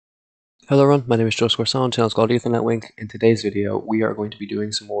Hello everyone, my name is Joe Scorson, channel is called Ethernet. In today's video, we are going to be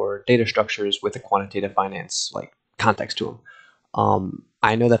doing some more data structures with a quantitative finance context to them.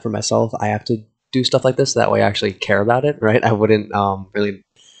 I know that for myself, I have to do stuff like this, that way I actually care about it, right? I wouldn't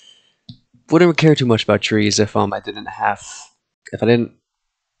wouldn't care too much about trees if I didn't have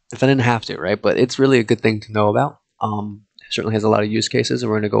to, right? But it's really a good thing to know about. It certainly has a lot of use cases, and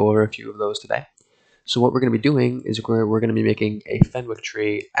we're going to go over a few of those today. So what we're going to be doing is we're going to be making a Fenwick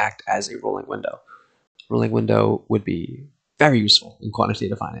tree act as a rolling window. Rolling window would be very useful in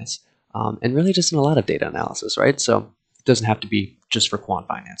quantitative finance, and really just in a lot of data analysis, right? So it doesn't have to be just for quant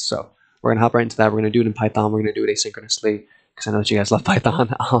finance. So we're going to hop right into that. We're going to do it in Python. We're going to do it asynchronously because I know that you guys love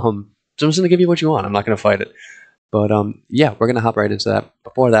Python. So I'm just going to give you what you want. I'm not going to fight it. But yeah, we're going to hop right into that.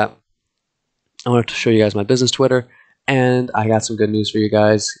 Before that, I wanted to show you guys my business Twitter, and I got some good news for you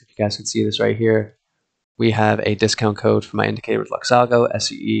guys. If you guys can see this right here, we have a discount code for my indicator with Luxalgo,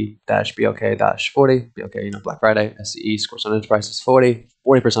 SCE-BLK-40, BLK, Black Friday, SCE, Scores on Enterprises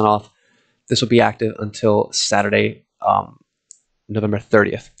 40% off. This will be active until Saturday, November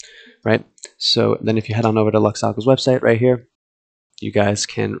 30th, right? So then if you head on over to Luxalgo's website right here, you guys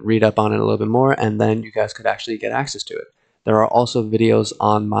can read up on it a little bit more, and then you guys could actually get access to it. There are also videos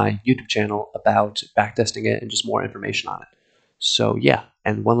on my YouTube channel about backtesting it and just more information on it. So yeah,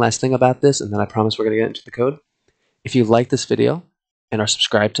 and one last thing about this, and then I promise we're going to get into the code. If you like this video and are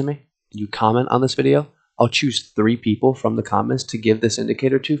subscribed to me, you comment on this video, I'll choose 3 people from the comments to give this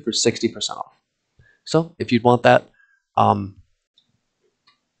indicator to for 60% off. So if you'd want that, yeah,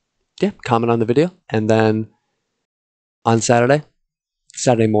 comment on the video, and then on Saturday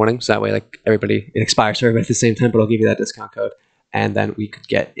morning, so that way it expires for everybody at the same time, but I'll give you that discount code, and then we could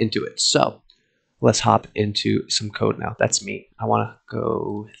get into it. So let's hop into some code now. That's me. I want to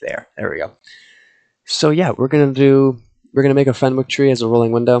go there. There we go. So yeah, we're gonna make a Fenwick tree as a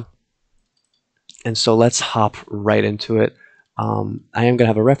rolling window, and so let's hop right into it. I am gonna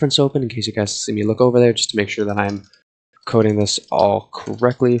have a reference open in case you guys see me look over there, just to make sure that I'm coding this all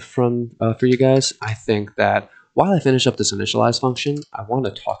correctly for you guys. I think that while I finish up this initialize function, I want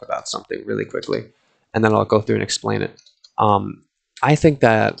to talk about something really quickly, and then I'll go through and explain it. I think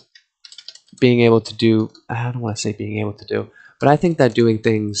that being able to do, I don't want to say being able to do, but I think that doing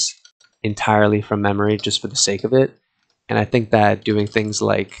things entirely from memory just for the sake of it, and I think that doing things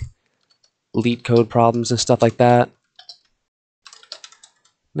like leet code problems and stuff like that,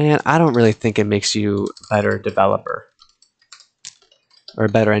 man, I don't really think it makes you a better developer or a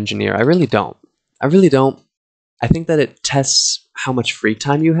better engineer. I really don't. I really don't. I think that it tests how much free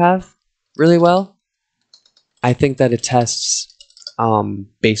time you have really well. I think that it tests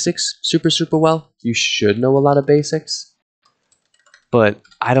basics super well. You should know a lot of basics, but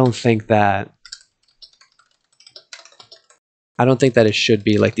I don't think that it should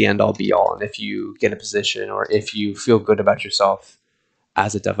be like the end all be all. And if you get a position, or if you feel good about yourself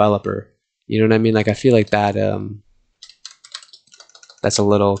as a developer, you know what I mean? Like, I feel like that that's a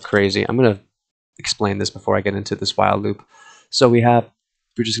little crazy. I'm gonna explain this before I get into this while loop. So we're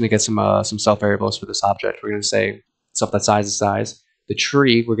just gonna get some self variables for this object. We're gonna say stuff that size is size. The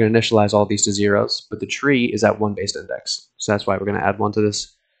tree, we're going to initialize all these to zeros, but the tree is at 1 based index. So that's why we're going to add 1 to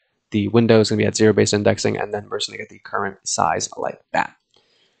this. The window is going to be at 0 based indexing, and then we're just going to get the current size like that.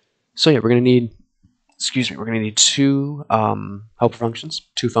 So yeah, we're going to need 2 helper functions,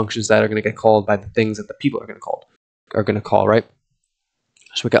 2 functions that are going to get called by the things that the people are going to call, right?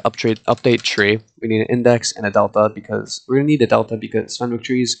 So we got update tree. We need an index and a delta, because we're going to need a delta because Fenwick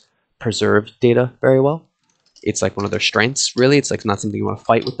trees preserve data very well. It's like one of their strengths, really. It's like not something you want to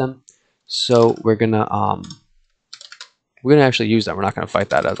fight with them. So we're gonna actually use that. We're not gonna fight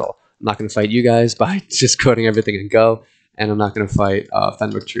that at all. I'm not gonna fight you guys by just coding everything in Go, and I'm not gonna fight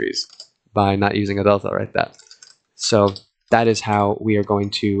Fenwick trees by not using a delta like that. So that is how we are going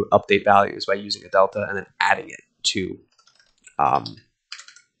to update values, by using a delta and then adding it to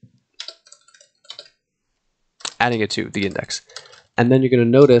the index. And then you're gonna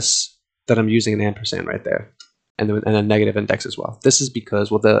notice that I'm using an ampersand right there, and a negative index as well. This is because,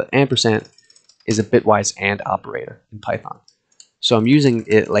 well, the ampersand is a bitwise AND operator in Python. So I'm using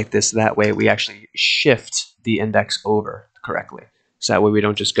it like this, that way we actually shift the index over correctly. So that way we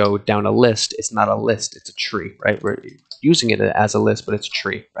don't just go down a list. It's not a list, it's a tree, right? We're using it as a list, but it's a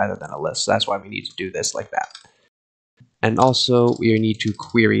tree rather than a list. So that's why we need to do this like that. And also we need to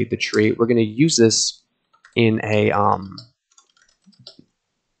query the tree. We're going to use this in a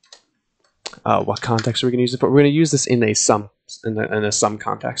what context are we going to use it for? We're going to use this in a sum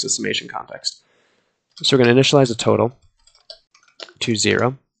context, a summation context. So we're going to initialize the total to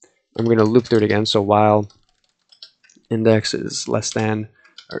 0, and we're going to loop through it again. So while index is less than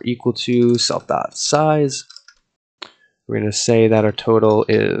are equal to self.size. We're going to say that our total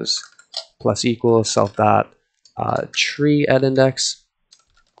is plus equal self.tree at index.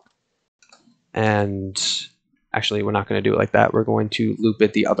 And actually, we're not going to do it like that. We're going to loop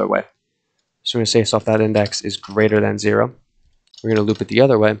it the other way. So we're going to say self.index is greater than 0. We're going to loop it the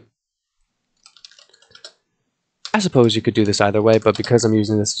other way. I suppose you could do this either way, but because I'm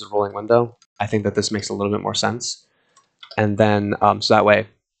using this as a rolling window, I think that this makes a little bit more sense. And then, so that way,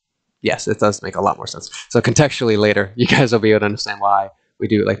 yes, it does make a lot more sense. So contextually later, you guys will be able to understand why we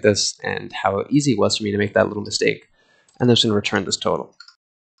do it like this and how easy it was for me to make that little mistake. And then I'm just going to return this total.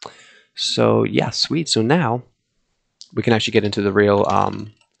 So yeah, sweet. So now we can actually get into the real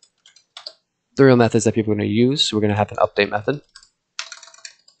methods that people are going to use. So we're going to have an update method.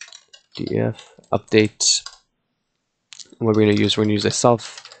 df update. And what we're going to use, we're going to use a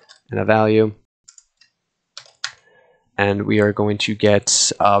self and a value. And we are going to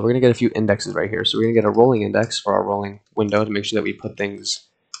get, we're going to get a few indexes right here. So we're going to get a rolling index for our rolling window to make sure that we put things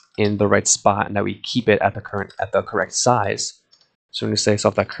in the right spot and that we keep it at the correct size. So we're going to say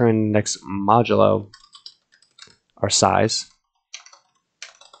self.current index modulo our size,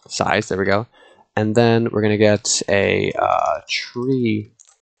 there we go. And then we're going to get a tree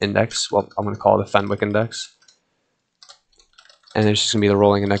index. Well, I'm going to call it the Fenwick index. And it's just going to be the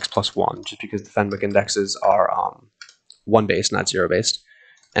rolling index plus 1, just because the Fenwick indexes are 1 based, not 0 based.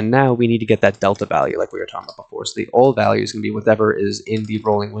 And now we need to get that delta value like we were talking about before. So the old value is going to be whatever is in the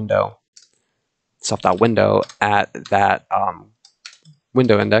rolling window, self.window at that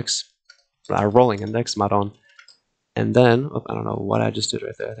window index, our rolling index, mod on. And then, oh, I don't know what I just did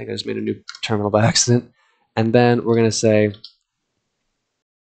right there. I think I just made a new terminal by accident. And then we're going to say,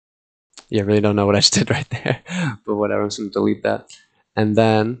 yeah, I really don't know what I just did right there, but whatever, I'm just going to delete that. And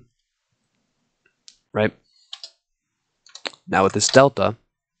then, right, now with this delta,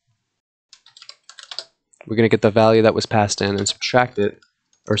 we're going to get the value that was passed in and subtract it,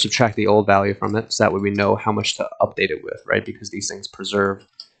 or subtract the old value from it, so that way we know how much to update it with, right? Because these things preserve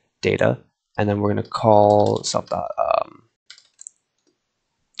data. And then we're going to call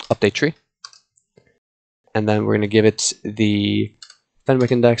update tree. And then we're going to give it the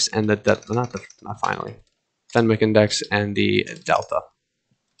Fenwick index and the Fenwick index and the delta.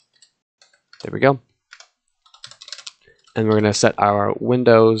 There we go. And we're going to set our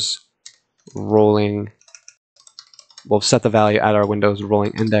Windows rolling. We'll set the value at our Windows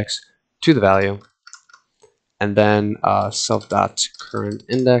rolling index to the value, and then self.current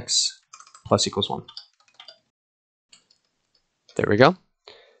index plus equals 1. There we go.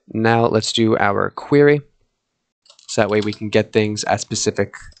 Now let's do our query. So that way we can get things at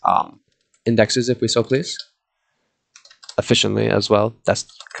specific indexes if we so please, efficiently as well. That's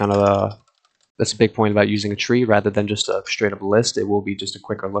kind of that's a big point about using a tree rather than just a straight up list. It will be just a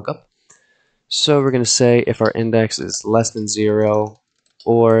quicker lookup. So we're going to say if our index is less than 0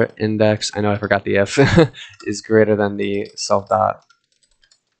 or index, I know I forgot the if, is greater than the self.size.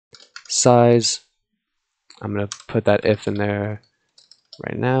 I'm going to put that if in there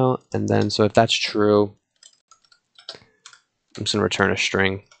right now. And then, so if that's true, I'm just going to return a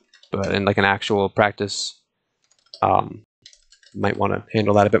string. But in like an actual practice, might want to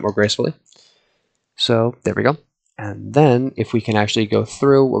handle that a bit more gracefully. So there we go. And then if we can actually go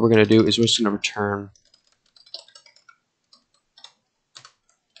through, what we're going to do is we're just going to return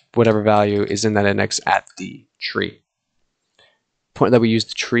whatever value is in that index at the tree. Point that we use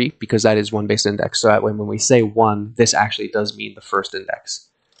the tree because that is 1 based index. So that when we say 1, this actually does mean the first index.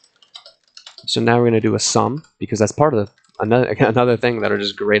 So now we're going to do a sum because that's part of another thing that are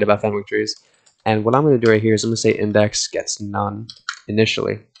just great about Fenwick trees. And what I'm going to do right here is I'm going to say index gets none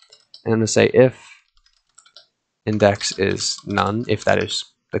initially. And I'm going to say if index is none, if that is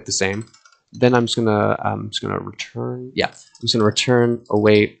like the same, then I'm just gonna return, I'm just gonna return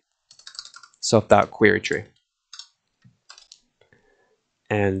await self.query tree,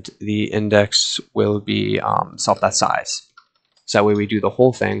 and the index will be self.size. So that way we do the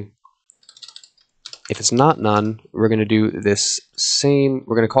whole thing. If it's not none, we're gonna do this same.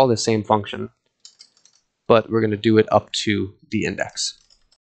 We're gonna call this same function, but we're gonna do it up to the index.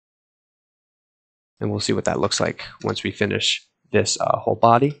 And we'll see what that looks like once we finish this whole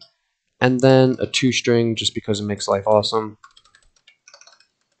body. And then a toString, just because it makes life awesome.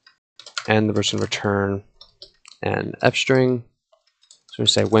 And we're just going to return an fstring. So we're going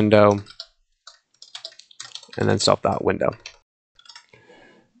to say window, and then self.window.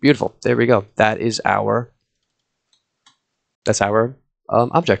 Beautiful. There we go. That's our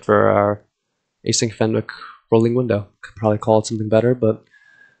object for our async Fenwick rolling window. Could probably call it something better, but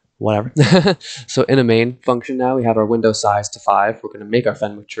whatever. So in a main function now, we have our window size to 5. We're going to make our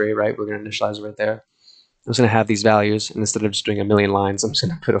Fenwick tree, right? We're going to initialize it right there. I'm just going to have these values, and instead of just doing a million lines, I'm just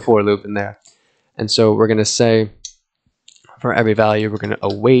going to put a for loop in there. And so we're going to say for every value, we're going to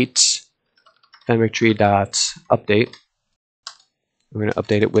await Fenwick tree dot update. We're going to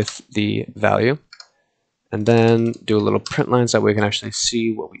update it with the value, and then do a little print line so that we can actually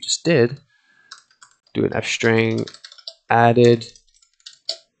see what we just did. Do an f string added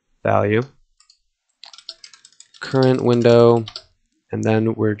value, current window, and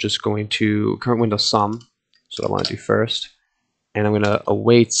then we're just going to current window sum. So I want to do first, and I'm going to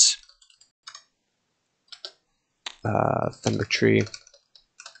await Fenwick tree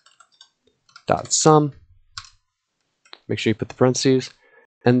dot sum. Make sure you put the parentheses,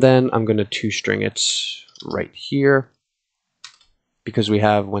 and then I'm going to toString it right here because we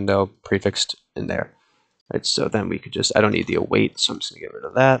have window prefixed in there. Right, so then we could just, I don't need the await, so I'm just going to get rid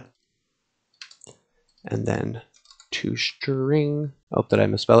of that. And then toString. Oh, did I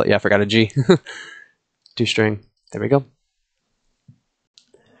misspell it? Yeah, I forgot a G. toString. There we go.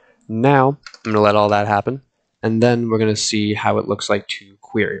 Now I'm going to let all that happen, and then we're going to see how it looks like to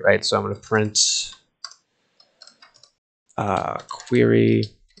query, right? So I'm going to print query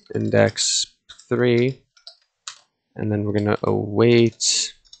index 3, and then we're going to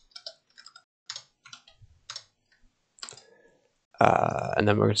await, and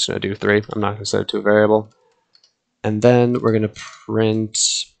then we're just going to do 3. I'm not going to set it to a variable. And then we're going to print,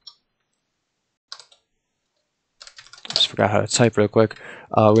 just forgot how to type real quick.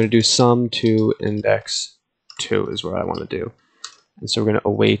 We're going to do sum to index 2 is what I want to do. And so we're going to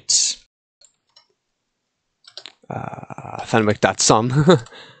await Fenwick.sum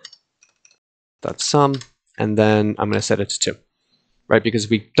 .sum, and then I'm going to set it to 2, right? Because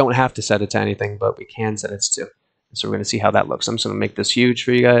we don't have to set it to anything, but we can set it to 2. And so we're going to see how that looks. I'm just going to make this huge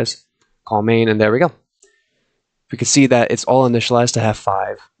for you guys. Call main, and there we go. We can see that it's all initialized to have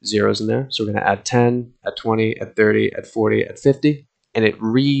 5 zeros in there. So we're going to add 10, add 20, add 30, add 40, add 50, and it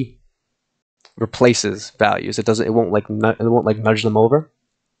replaces values. It doesn't. It won't like nudge them over.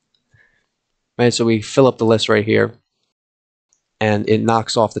 Right. So we fill up the list right here, and it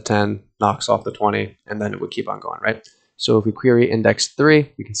knocks off the 10, knocks off the 20, and then it would keep on going. Right. So if we query index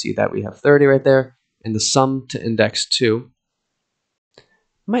 3, we can see that we have 30 right there, and the sum to index 2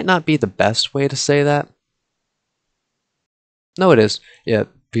 might not be the best way to say that. No, it is. Yeah,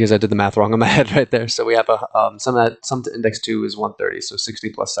 because I did the math wrong in my head right there. So we have a sum to index 2 is 130. So 60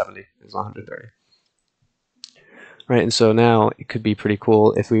 plus 70 is 130. Right, and so now it could be pretty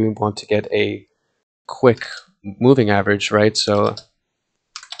cool if we want to get a quick moving average, right? So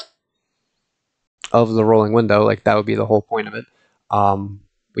of the rolling window, like that would be the whole point of it.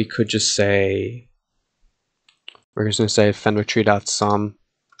 We could just say, we're just going to say Fenwick tree.sum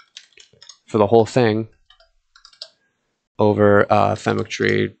for the whole thing over Fenwick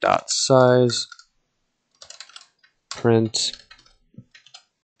tree.size print.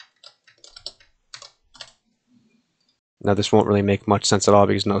 Now this won't really make much sense at all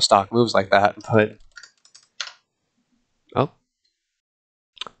because no stock moves like that, but oh,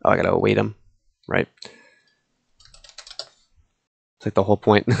 I gotta await them, right? It's like the whole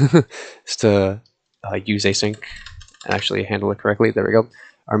point is to use async and actually handle it correctly. There we go.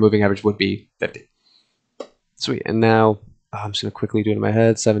 Our moving average would be 50. Sweet. And now I'm just going to quickly do it in my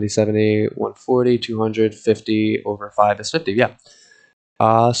head. 70, 70, 140, 200, 50 over 5 is 50.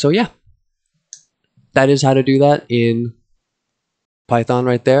 Yeah. So yeah, that is how to do that in Python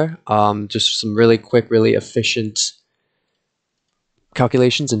right there. Just some really quick, really efficient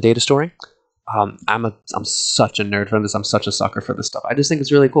calculations and data storing. I'm such a nerd for this. I'm such a sucker for this stuff. I just think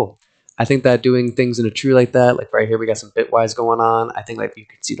it's really cool. I think that doing things in a tree like that, like right here, we got some bitwise going on. I think like you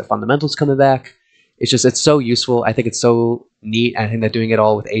can see the fundamentals coming back. It's so useful. I think it's so neat. I think that doing it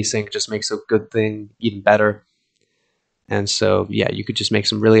all with async just makes a good thing even better. And so, yeah, you could just make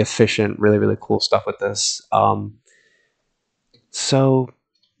some really efficient, really, really cool stuff with this. So,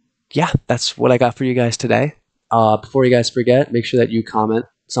 yeah, that's what I got for you guys today. Before you guys forget, make sure that you comment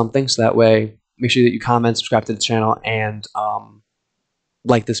something. So that way, make sure that you comment, subscribe to the channel, and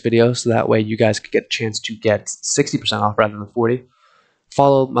like this video. So that way you guys could get a chance to get 60% off rather than 40%.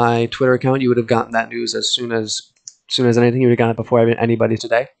 Follow my Twitter account. You would have gotten that news as soon as anything. You would have gotten it before anybody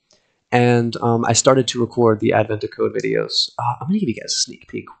today. And I started to record the Advent of Code videos. I'm going to give you guys a sneak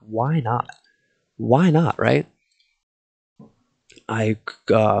peek. Why not? Why not, right? I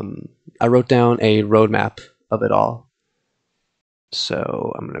wrote down a roadmap of it all.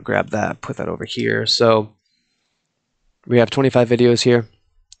 So I'm going to grab that, put that over here. So we have 25 videos here.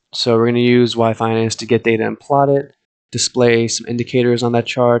 So we're going to use Y-Finance to get data and plot it. display some indicators on that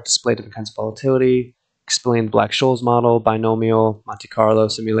chart, display different kinds of volatility, explain the Black-Scholes model, binomial, Monte Carlo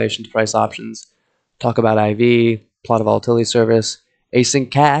simulations, price options, talk about IV, plot a volatility service,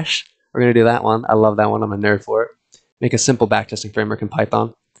 async cache. We're going to do that one. I love that one. I'm a nerd for it. Make a simple backtesting framework in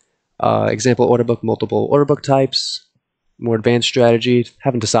Python. Example order book, multiple order book types, more advanced strategy.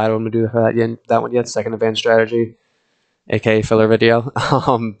 Haven't decided what I'm going to do for that one yet. Second advanced strategy, aka filler video.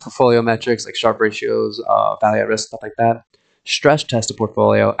 Portfolio metrics like Sharpe ratios, value at risk, stuff like that. Stress test a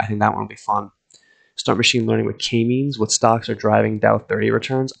portfolio. I think that one will be fun. Start machine learning with K-means, what stocks are driving Dow 30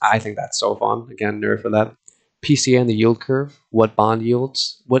 returns. I think that's so fun. Again, nerd for that. PCA and the yield curve. What bond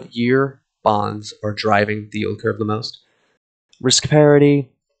yields? What year bonds are driving the yield curve the most? Risk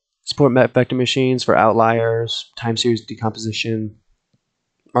parity. Support vector machines for outliers. Time series decomposition.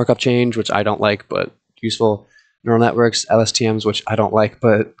 Markup change, which I don't like, but useful. Neural networks, LSTMs, which I don't like,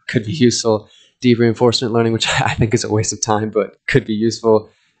 but could be useful. Deep reinforcement learning, which I think is a waste of time, but could be useful.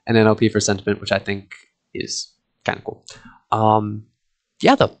 And NLP for sentiment, which I think is kind of cool.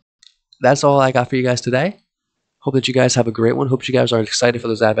 Yeah, though, that's all I got for you guys today. Hope that you guys have a great one. Hope you guys are excited for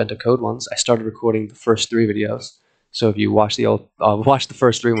those Advent of Code ones. I started recording the first 3 videos, so if you watch the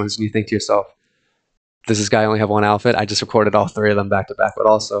first 3 ones and you think to yourself, does this guy only have one outfit? I just recorded all 3 of them back to back, but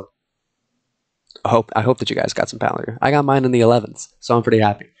also I hope that you guys got some power. I got mine in the 11s, so I'm pretty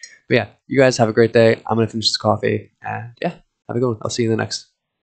happy. But yeah, you guys have a great day. I'm gonna finish this coffee, and yeah, have a good one. I'll see you in the next.